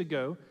years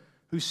ago,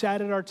 who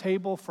sat at our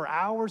table for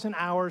hours and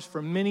hours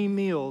for many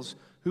meals,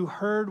 who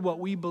heard what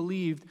we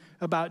believed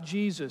about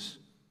Jesus.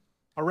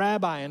 A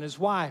rabbi and his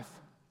wife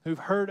who've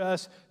heard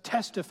us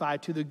testify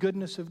to the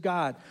goodness of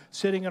God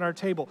sitting at our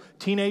table.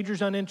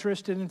 Teenagers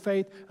uninterested in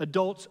faith,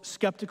 adults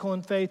skeptical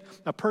in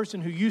faith, a person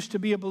who used to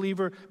be a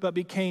believer but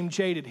became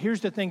jaded.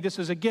 Here's the thing, this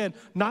is again,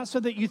 not so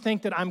that you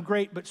think that I'm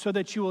great, but so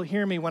that you will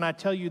hear me when I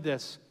tell you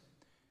this.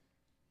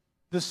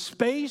 The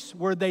space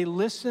where they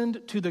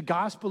listened to the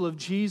gospel of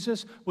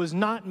Jesus was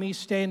not me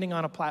standing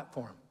on a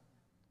platform.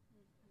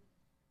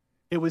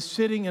 It was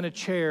sitting in a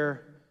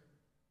chair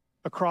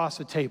across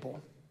a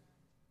table.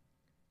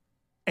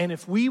 And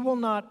if we will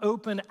not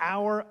open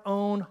our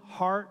own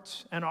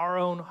hearts and our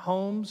own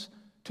homes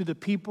to the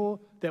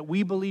people that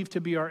we believe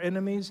to be our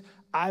enemies,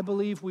 I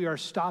believe we are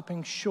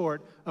stopping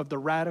short of the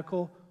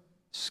radical,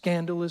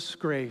 scandalous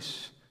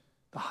grace,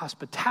 the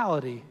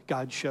hospitality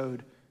God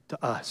showed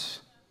to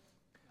us.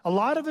 A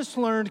lot of us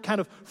learned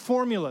kind of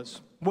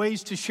formulas,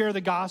 ways to share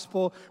the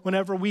gospel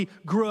whenever we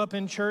grew up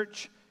in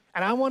church.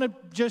 And I want to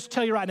just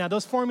tell you right now,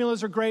 those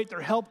formulas are great.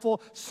 They're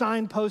helpful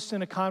signposts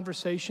in a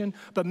conversation.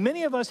 But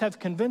many of us have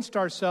convinced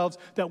ourselves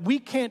that we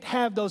can't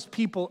have those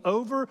people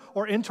over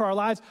or into our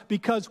lives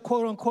because,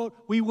 quote unquote,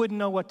 we wouldn't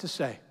know what to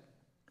say.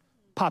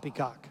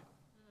 Poppycock.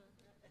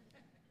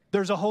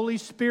 There's a Holy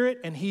Spirit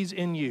and He's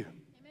in you.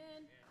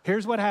 Amen.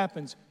 Here's what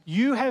happens.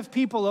 You have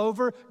people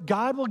over.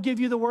 God will give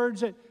you the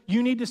words that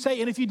you need to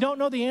say. And if you don't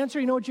know the answer,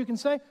 you know what you can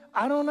say?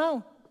 I don't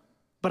know,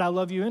 but I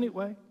love you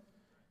anyway.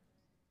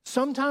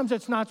 Sometimes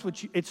it's not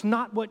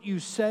what you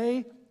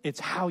say, it's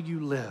how you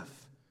live.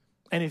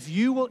 And if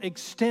you will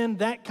extend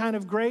that kind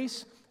of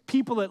grace,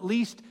 people at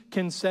least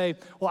can say,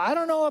 well, I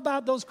don't know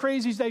about those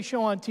crazies they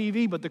show on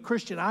TV, but the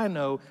Christian I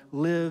know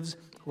lives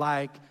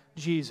like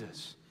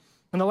Jesus.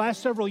 In the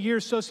last several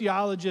years,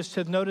 sociologists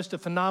have noticed a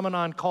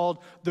phenomenon called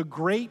the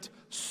Great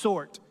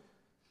Sort,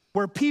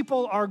 where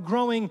people are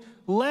growing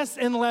less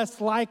and less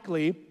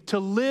likely to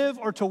live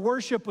or to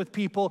worship with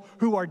people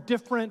who are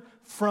different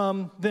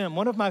from them.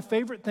 One of my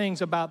favorite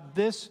things about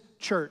this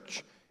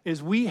church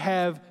is we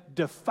have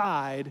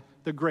defied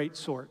the Great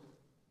Sort.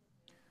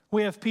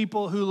 We have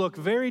people who look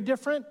very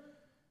different,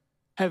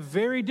 have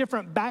very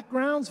different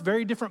backgrounds,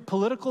 very different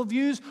political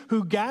views,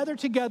 who gather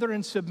together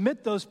and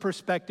submit those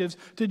perspectives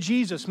to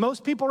Jesus.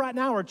 Most people right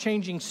now are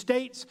changing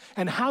states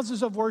and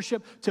houses of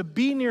worship to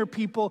be near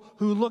people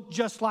who look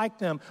just like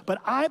them. But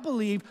I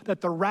believe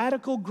that the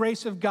radical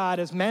grace of God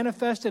as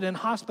manifested in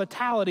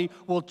hospitality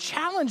will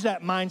challenge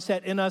that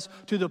mindset in us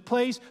to the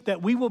place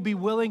that we will be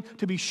willing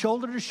to be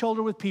shoulder to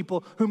shoulder with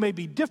people who may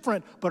be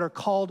different but are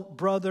called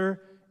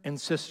brother and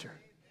sister.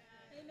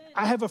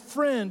 I have a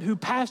friend who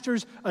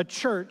pastors a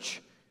church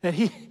that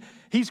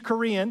he's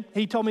Korean.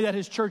 He told me that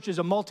his church is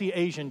a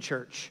multi-Asian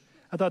church.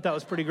 I thought that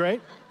was pretty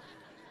great.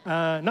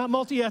 Not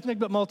multi-ethnic,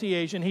 but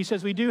multi-Asian. He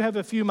says we do have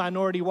a few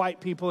minority white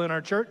people in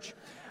our church.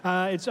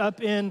 It's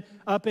up in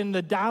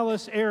the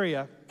Dallas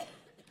area.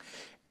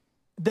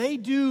 They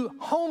do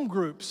home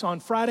groups on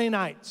Friday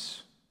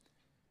nights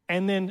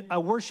and then a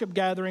worship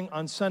gathering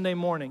on Sunday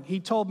morning. He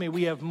told me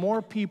we have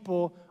more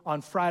people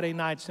on Friday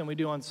nights than we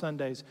do on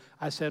Sundays.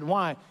 I said,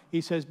 why?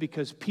 He says,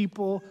 because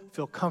people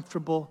feel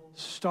comfortable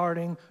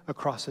starting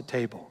across a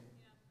table.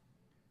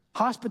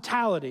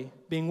 Hospitality,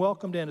 being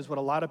welcomed in, is what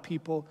a lot of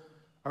people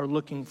are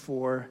looking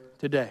for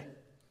today.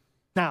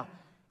 Now,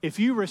 if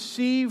you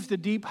receive the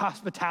deep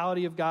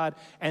hospitality of God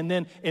and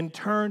then in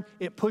turn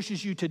it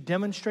pushes you to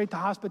demonstrate the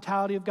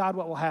hospitality of God,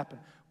 what will happen?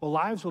 Well,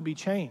 lives will be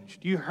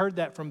changed. You heard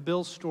that from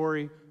Bill's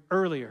story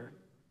earlier.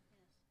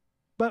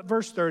 But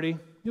verse 30,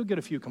 you'll get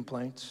a few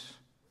complaints.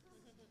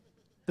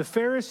 The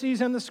Pharisees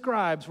and the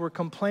scribes were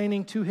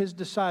complaining to his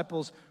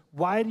disciples,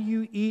 why do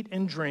you eat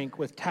and drink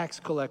with tax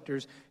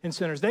collectors and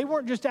sinners? They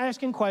weren't just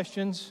asking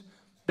questions,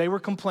 they were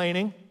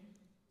complaining.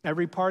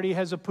 Every party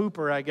has a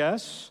pooper, I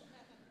guess.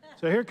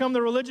 So here come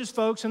the religious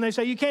folks and they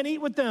say, you can't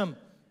eat with them,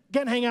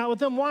 can't hang out with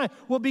them. Why?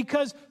 Well,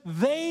 because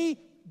they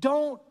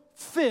don't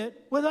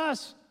fit with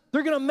us.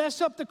 They're going to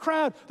mess up the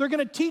crowd. They're going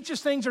to teach us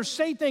things or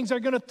say things.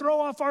 They're going to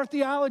throw off our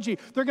theology.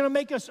 They're going to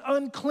make us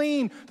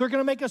unclean. They're going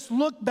to make us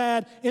look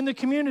bad in the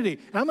community.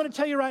 And I'm going to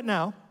tell you right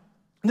now,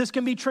 this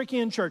can be tricky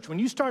in church. When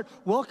you start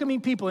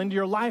welcoming people into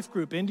your life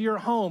group, into your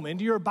home,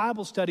 into your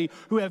Bible study,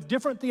 who have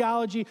different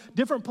theology,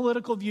 different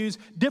political views,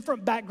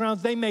 different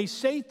backgrounds, they may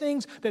say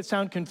things that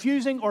sound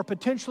confusing or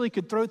potentially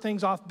could throw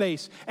things off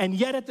base. And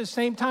yet at the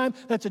same time,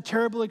 that's a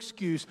terrible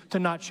excuse to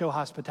not show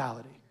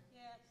hospitality.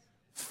 Yes.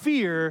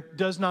 Fear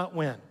does not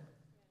win.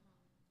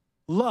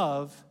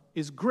 Love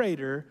is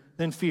greater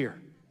than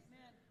fear.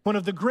 One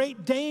of the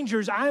great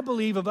dangers, I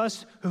believe, of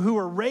us who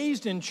are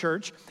raised in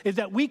church is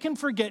that we can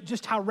forget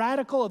just how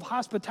radical of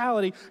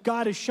hospitality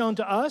God has shown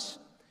to us.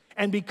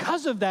 And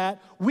because of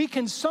that, we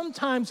can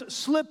sometimes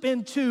slip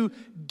into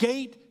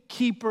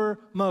gatekeeper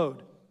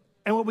mode.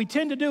 And what we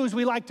tend to do is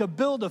we like to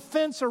build a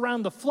fence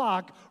around the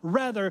flock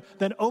rather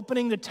than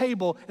opening the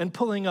table and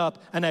pulling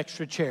up an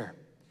extra chair.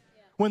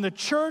 When the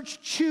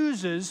church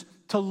chooses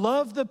to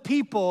love the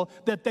people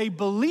that they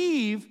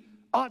believe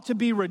ought to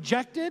be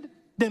rejected,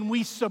 then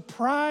we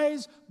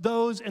surprise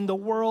those in the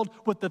world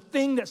with the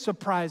thing that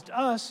surprised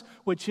us,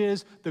 which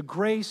is the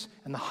grace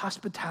and the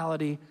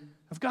hospitality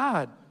of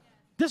God.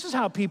 This is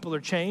how people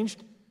are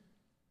changed.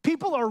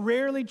 People are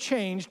rarely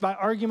changed by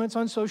arguments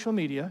on social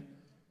media,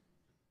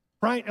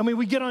 right? I mean,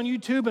 we get on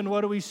YouTube and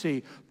what do we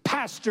see?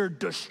 Pastor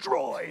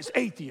destroys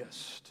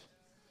atheist.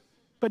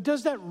 But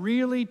does that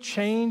really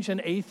change an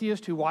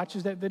atheist who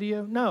watches that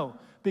video? No.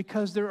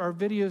 because there are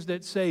videos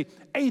that say,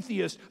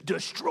 atheist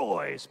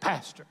destroys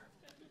pastor.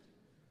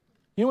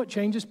 You know what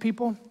changes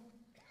people?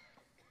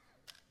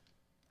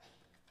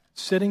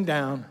 Sitting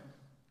down,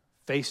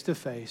 face to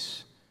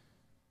face,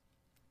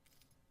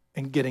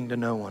 and getting to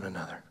know one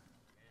another.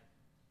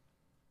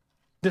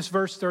 This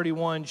verse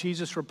 31,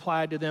 Jesus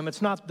replied to them,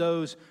 it's not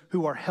those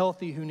who are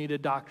healthy who need a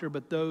doctor,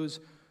 but those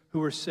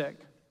who are sick.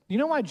 You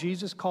know why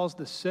Jesus calls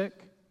the sick?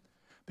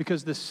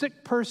 Because the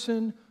sick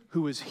person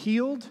who is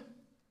healed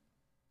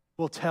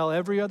will tell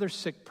every other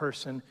sick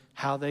person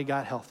how they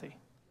got healthy.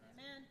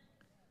 Amen.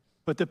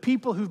 But the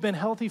people who've been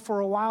healthy for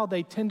a while,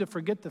 they tend to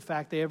forget the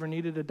fact they ever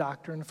needed a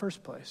doctor in the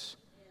first place.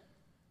 Yeah.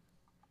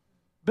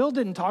 Bill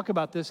didn't talk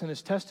about this in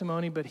his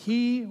testimony, but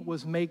he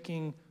was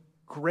making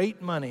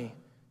great money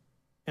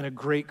and a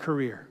great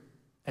career.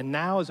 And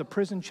now as a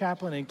prison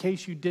chaplain, in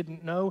case you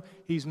didn't know,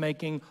 he's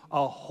making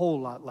a whole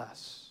lot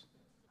less.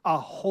 A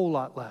whole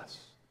lot less.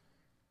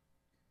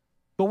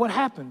 But what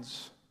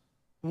happens?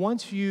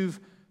 Once you've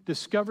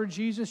discovered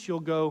Jesus, you'll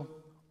go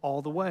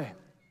all the way.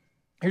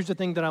 Here's the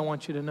thing that I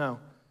want you to know.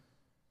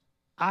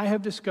 I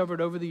have discovered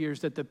over the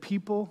years that the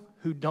people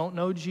who don't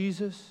know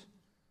Jesus,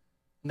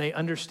 and they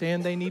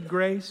understand they need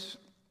grace,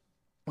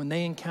 when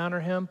they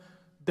encounter him,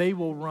 they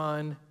will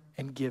run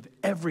and give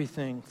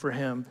everything for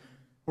him.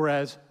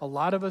 Whereas a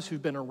lot of us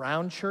who've been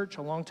around church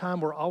a long time,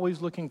 we're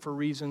always looking for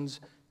reasons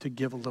to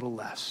give a little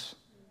less.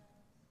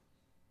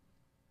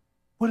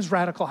 What does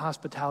radical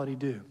hospitality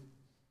do?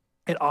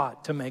 It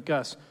ought to make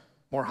us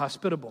more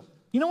hospitable.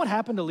 You know what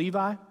happened to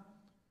Levi?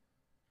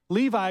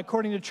 Levi,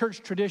 according to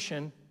church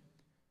tradition,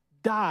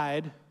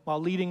 died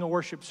while leading a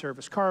worship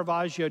service.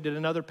 Caravaggio did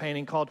another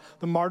painting called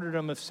The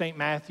Martyrdom of St.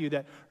 Matthew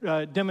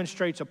that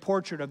demonstrates a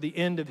portrait of the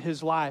end of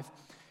his life.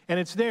 And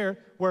it's there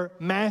where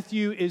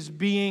Matthew is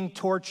being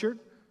tortured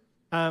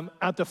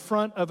at the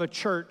front of a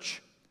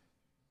church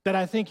that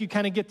I think you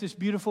kind of get this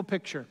beautiful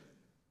picture.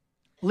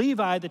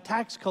 Levi, the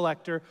tax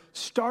collector,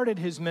 started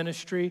his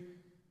ministry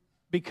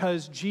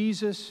because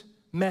Jesus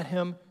met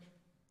him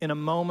in a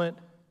moment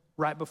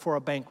right before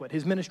a banquet.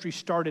 His ministry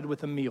started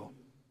with a meal,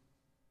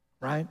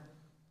 right?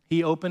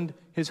 He opened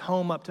his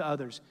home up to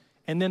others.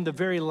 And then the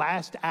very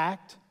last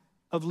act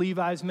of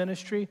Levi's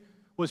ministry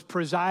was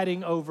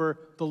presiding over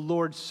the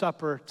Lord's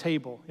Supper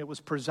table. It was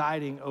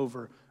presiding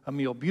over a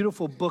meal.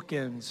 Beautiful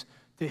bookends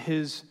to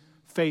his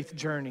faith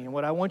journey. And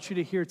what I want you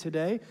to hear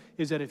today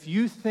is that if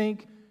you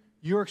think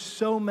you're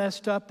so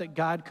messed up that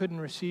God couldn't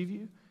receive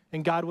you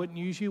and God wouldn't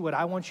use you, what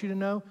I want you to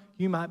know,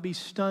 you might be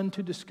stunned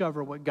to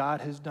discover what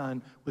God has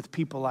done with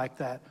people like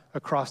that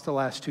across the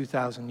last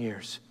 2,000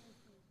 years.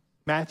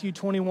 Matthew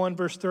 21,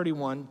 verse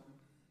 31,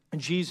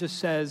 and Jesus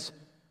says,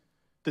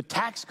 the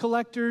tax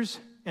collectors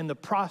and the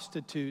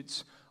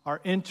prostitutes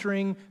are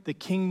entering the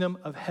kingdom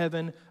of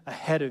heaven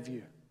ahead of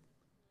you.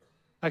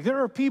 Like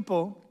there are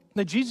people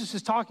that Jesus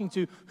is talking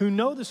to who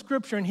know the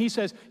scripture, and he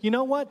says, you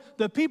know what?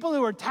 The people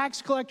who are tax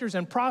collectors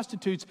and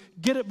prostitutes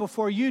get it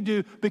before you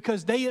do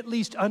because they at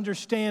least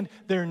understand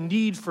their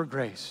need for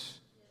grace.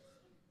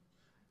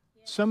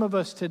 Some of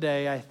us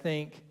today, I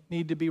think,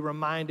 need to be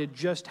reminded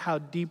just how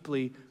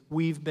deeply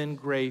we've been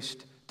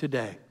graced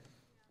today.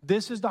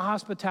 This is the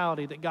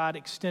hospitality that God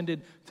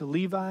extended to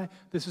Levi.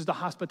 This is the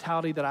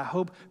hospitality that I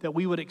hope that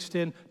we would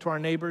extend to our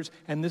neighbors.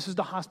 And this is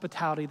the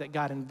hospitality that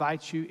God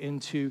invites you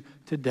into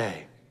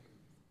today.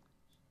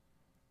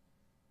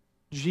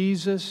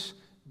 Jesus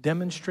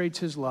demonstrates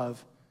his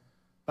love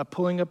by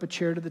pulling up a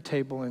chair to the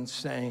table and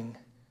saying,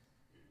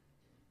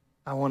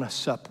 I want to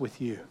sup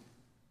with you.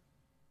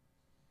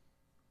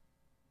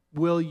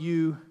 Will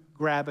you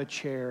grab a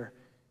chair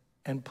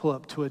and pull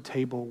up to a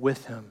table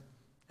with him?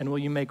 And will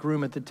you make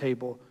room at the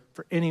table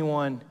for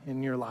anyone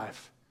in your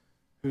life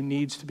who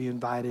needs to be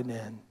invited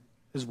in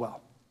as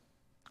well?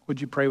 Would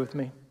you pray with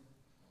me?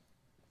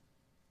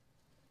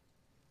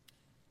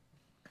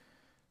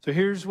 So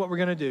here's what we're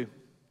going to do.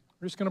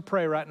 We're just going to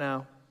pray right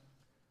now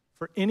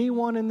for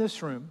anyone in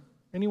this room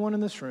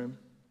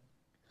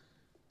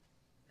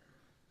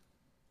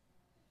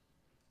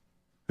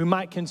who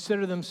might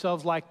consider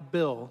themselves like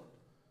Bill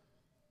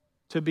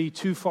to be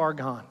too far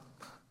gone.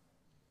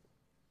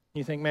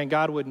 You think, man,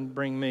 God wouldn't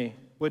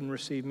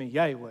receive me.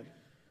 Yeah, he would.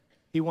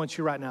 He wants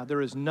you right now.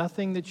 There is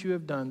nothing that you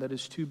have done that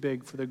is too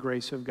big for the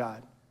grace of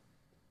God.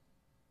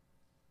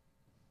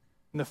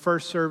 In the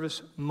first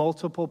service,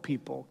 multiple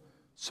people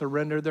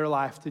surrendered their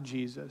life to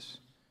Jesus.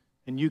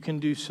 And you can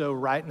do so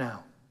right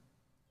now.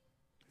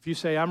 If you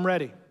say, I'm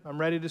ready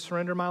to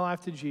surrender my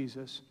life to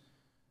Jesus.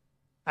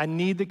 I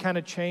need the kind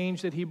of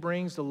change that he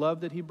brings, the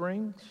love that he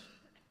brings.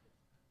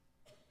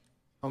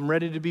 I'm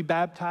ready to be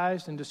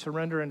baptized and to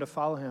surrender and to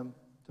follow him,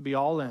 to be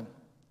all in. If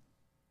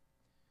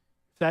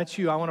that's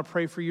you, I want to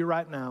pray for you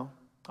right now.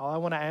 All I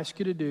want to ask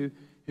you to do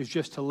is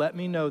just to let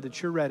me know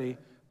that you're ready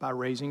by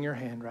raising your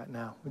hand right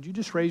now. Would you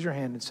just raise your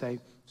hand and say,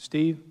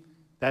 Steve,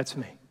 that's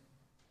me.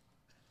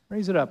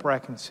 Raise it up where I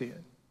can see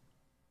it.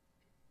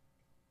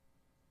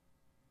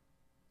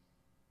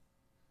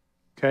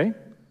 Okay?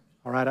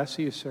 All right, I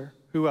see you, sir.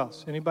 Who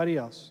else? Anybody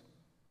else?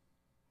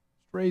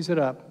 Just raise it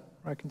up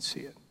where I can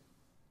see it.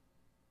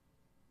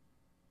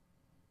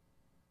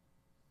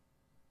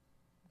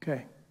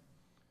 Okay.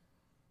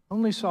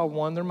 Only saw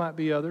one. There might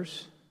be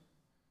others.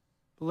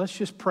 But let's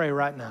just pray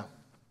right now.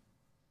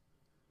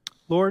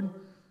 Lord,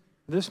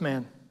 this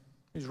man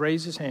who's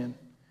raised his hand,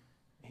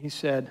 he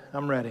said,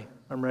 I'm ready.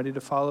 I'm ready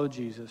to follow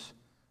Jesus,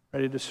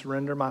 ready to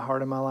surrender my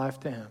heart and my life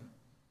to him.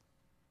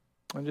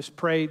 I just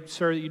pray,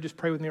 sir, that you just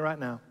pray with me right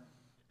now.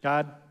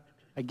 God,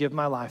 I give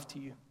my life to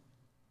you.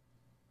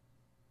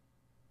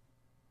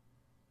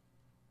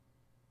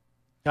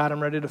 God,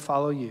 I'm ready to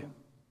follow you.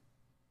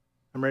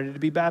 I'm ready to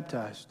be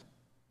baptized.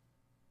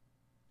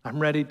 I'm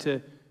ready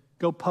to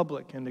go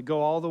public and to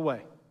go all the way,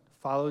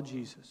 to follow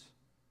Jesus.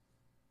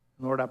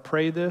 Lord, I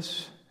pray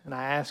this, and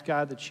I ask,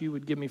 God, that you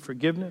would give me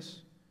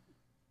forgiveness,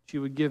 that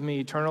you would give me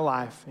eternal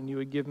life, and you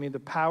would give me the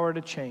power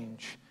to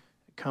change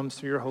that comes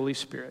through your Holy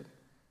Spirit.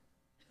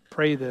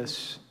 Pray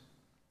this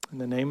in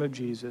the name of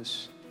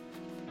Jesus.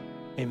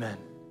 Amen.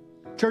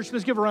 Church,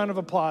 let's give a round of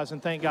applause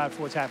and thank God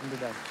for what's happened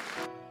today.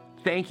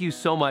 Thank you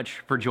so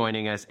much for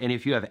joining us. And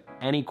if you have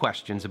any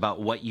questions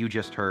about what you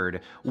just heard,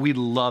 we'd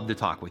love to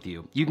talk with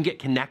you. You can get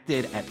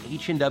connected at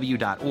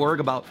hnw.org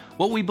about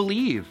what we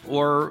believe,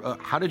 or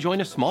how to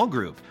join a small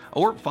group,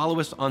 or follow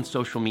us on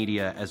social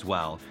media as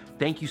well.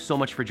 Thank you so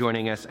much for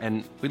joining us,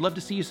 and we'd love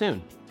to see you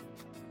soon.